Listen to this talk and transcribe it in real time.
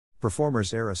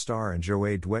Performers Era Star and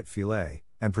Joey Duet Filet,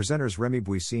 and presenters Remy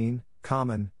Buissine,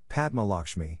 Common, Padma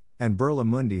Lakshmi, and Burla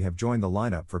Mundi have joined the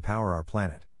lineup for Power Our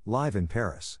Planet, live in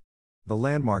Paris. The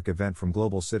landmark event from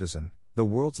Global Citizen, the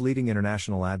world's leading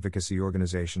international advocacy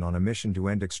organization on a mission to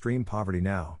end extreme poverty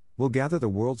now, will gather the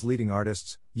world's leading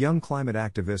artists, young climate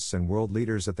activists and world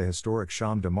leaders at the historic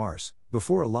Champ de Mars,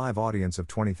 before a live audience of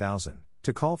 20,000,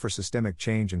 to call for systemic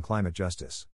change and climate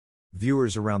justice.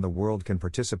 Viewers around the world can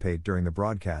participate during the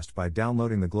broadcast by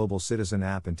downloading the Global Citizen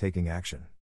app and taking action.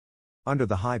 Under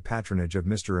the high patronage of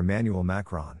Mr. Emmanuel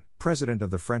Macron, President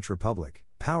of the French Republic,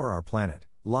 Power Our Planet,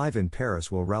 live in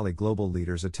Paris will rally global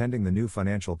leaders attending the New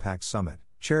Financial Pact Summit,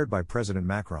 chaired by President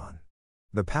Macron.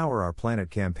 The Power Our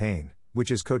Planet campaign, which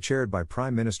is co-chaired by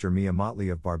Prime Minister Mia Mottley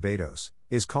of Barbados,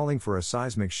 is calling for a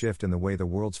seismic shift in the way the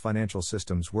world's financial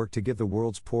systems work to give the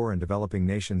world's poor and developing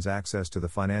nations access to the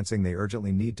financing they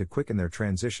urgently need to quicken their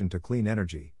transition to clean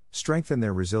energy, strengthen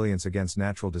their resilience against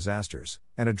natural disasters,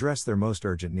 and address their most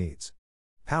urgent needs.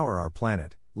 Power Our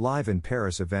Planet, live in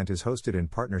Paris event is hosted in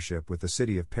partnership with the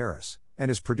City of Paris, and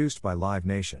is produced by Live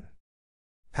Nation.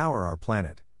 Power Our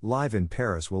Planet, live in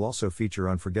Paris will also feature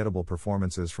unforgettable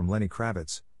performances from Lenny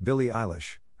Kravitz, Billie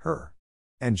Eilish, Her,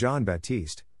 and John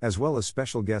Baptiste, as well as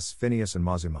special guests Phineas and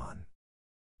Mazuman.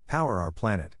 Power Our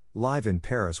Planet, live in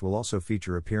Paris will also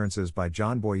feature appearances by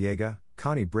John Boyega,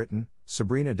 Connie Britton,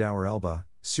 Sabrina Dower-Elba,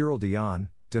 Cyril Dion,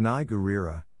 Danai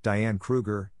Gurira, Diane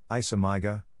Kruger, Isa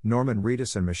Maiga, Norman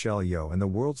Reedus and Michelle Yeoh, and the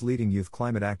world's leading youth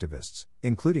climate activists,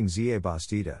 including Zie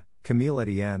Bastida, Camille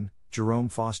Etienne, Jerome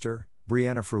Foster,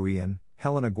 Brianna Fruian,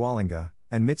 Helena Gwalinga,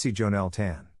 and Mitzi Jonelle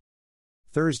Tan.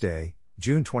 Thursday,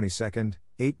 June 22,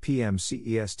 8 p.m.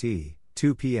 CEST,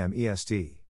 2 p.m.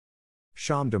 EST.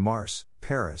 Champ de Mars,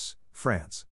 Paris,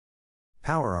 France.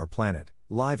 Power Our Planet,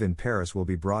 live in Paris will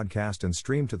be broadcast and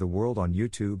streamed to the world on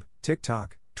YouTube,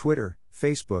 TikTok, Twitter,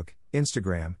 Facebook,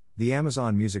 Instagram, the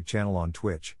Amazon Music channel on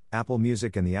Twitch, Apple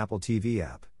Music and the Apple TV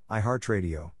app,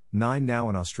 iHeartRadio, 9Now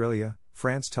in Australia,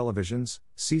 France Televisions,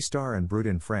 C-Star and Brut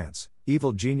in France,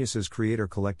 Evil Geniuses Creator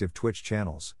Collective Twitch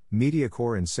channels,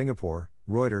 MediaCorp in Singapore,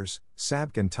 Reuters,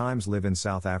 SABC and Times Live in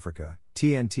South Africa,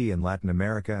 TNT in Latin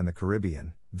America and the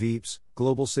Caribbean, Veeps,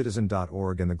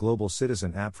 globalcitizen.org and the Global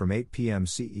Citizen app from 8 p.m.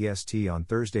 CEST on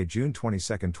Thursday, June 22,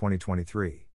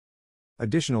 2023.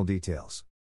 Additional details.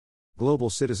 Global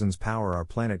Citizen's Power Our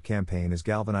Planet campaign is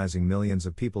galvanizing millions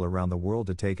of people around the world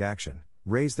to take action,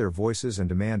 raise their voices and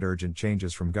demand urgent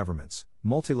changes from governments,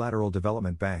 multilateral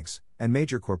development banks, and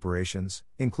major corporations,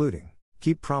 including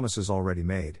keep promises already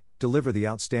made, deliver the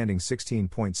outstanding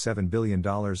 $16.7 billion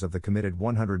of the committed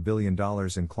 $100 billion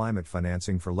in climate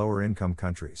financing for lower-income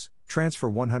countries, transfer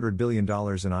 $100 billion in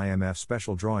IMF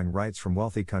special drawing rights from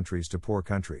wealthy countries to poor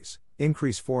countries,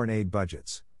 increase foreign aid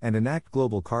budgets, and enact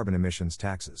global carbon emissions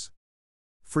taxes.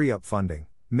 Free up funding.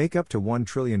 Make up to $1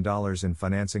 trillion in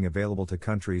financing available to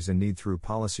countries in need through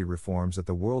policy reforms at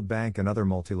the World Bank and other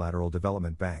multilateral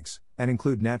development banks, and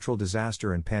include natural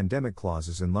disaster and pandemic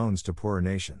clauses in loans to poorer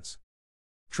nations.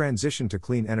 Transition to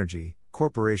clean energy.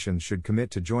 Corporations should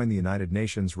commit to join the United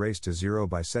Nations Race to Zero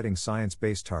by setting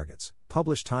science-based targets,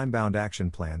 publish time-bound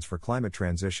action plans for climate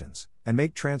transitions, and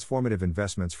make transformative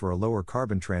investments for a lower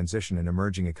carbon transition in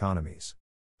emerging economies.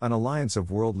 An alliance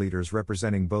of world leaders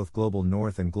representing both Global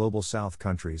North and Global South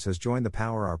countries has joined the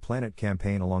Power Our Planet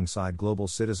campaign alongside Global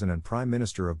Citizen and Prime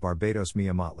Minister of Barbados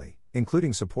Mia Mottley,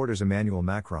 including supporters Emmanuel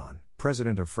Macron,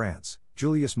 President of France,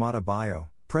 Julius Maada Bio,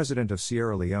 President of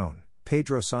Sierra Leone,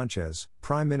 Pedro Sanchez,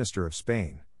 Prime Minister of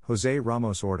Spain, José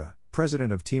Ramos Horta,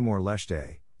 President of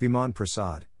Timor-Leste, Biman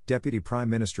Prasad, Deputy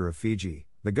Prime Minister of Fiji,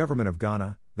 the Government of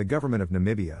Ghana, the Government of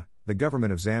Namibia, the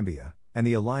Government of Zambia, and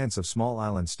the Alliance of Small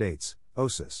Island States,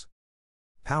 OSIS.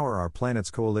 Power Our Planet's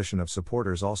coalition of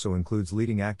supporters also includes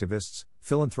leading activists,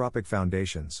 philanthropic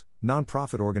foundations,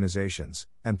 non-profit organizations,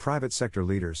 and private sector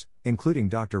leaders, including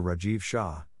Dr. Rajiv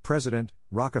Shah, President,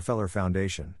 Rockefeller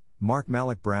Foundation, Mark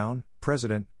Malik Brown,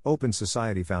 President, Open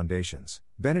Society Foundations,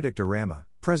 Benedict Arama,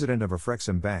 President of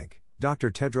Afrexim Bank, Dr.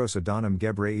 Tedros Adhanom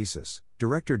Ghebreyesus,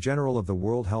 Director General of the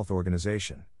World Health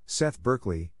Organization, Seth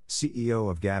Berkley, CEO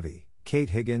of Gavi, Kate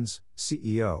Higgins,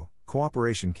 CEO,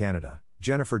 Cooperation Canada,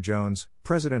 Jennifer Jones,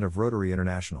 President of Rotary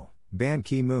International, Ban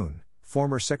Ki-moon,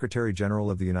 former Secretary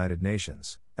General of the United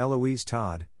Nations, Eloise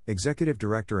Todd, Executive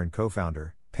Director and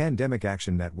Co-founder, Pandemic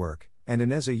Action Network, and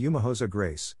Ineza Umehoza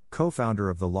Grace, co-founder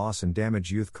of the Loss and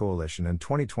Damage Youth Coalition and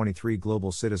 2023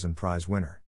 Global Citizen Prize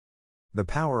winner. The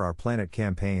Power Our Planet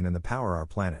campaign and the Power Our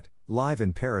Planet, Live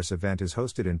in Paris event is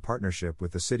hosted in partnership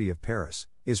with the City of Paris,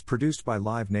 is produced by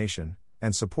Live Nation,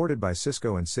 and supported by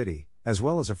Cisco and Citi, as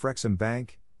well as Afrexim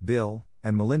Bank, Bill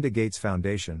and Melinda Gates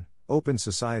Foundation, Open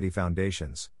Society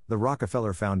Foundations, the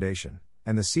Rockefeller Foundation,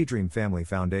 and the Seedream Family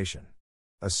Foundation.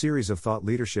 A series of thought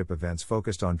leadership events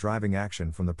focused on driving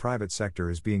action from the private sector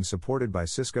is being supported by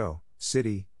Cisco,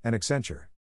 Citi, and Accenture.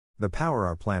 The Power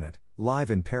Our Planet, live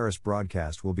in Paris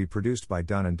broadcast will be produced by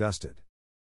Dun & Dusted.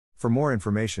 For more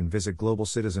information visit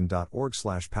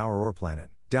globalcitizen.org/powerourplanet,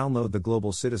 download the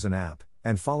Global Citizen app,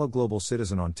 and follow Global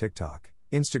Citizen on TikTok,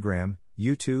 Instagram,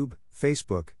 YouTube,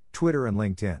 Facebook, Twitter and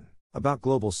LinkedIn. About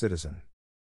Global Citizen.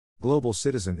 Global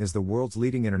Citizen is the world's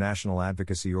leading international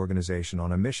advocacy organization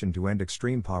on a mission to end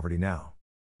extreme poverty now.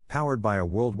 Powered by a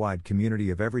worldwide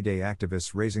community of everyday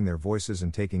activists raising their voices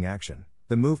and taking action,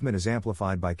 the movement is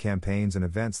amplified by campaigns and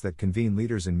events that convene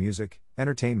leaders in music,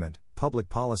 entertainment, public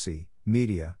policy,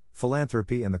 media,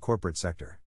 philanthropy and the corporate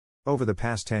sector. Over the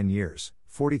past 10 years,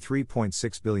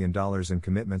 $43.6 billion in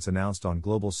commitments announced on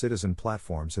Global Citizen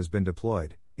platforms has been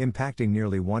deployed, impacting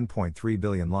nearly 1.3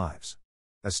 billion lives.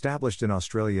 Established in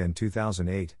Australia in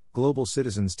 2008, Global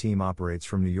Citizen's team operates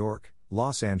from New York,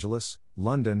 Los Angeles,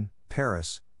 London,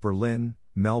 Paris, Berlin,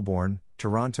 Melbourne,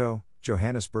 Toronto,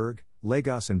 Johannesburg,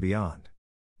 Lagos and beyond.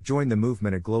 Join the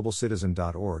movement at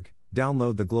globalcitizen.org,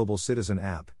 download the Global Citizen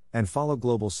app, and follow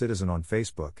Global Citizen on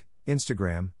Facebook,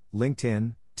 Instagram,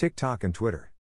 LinkedIn, TikTok and Twitter.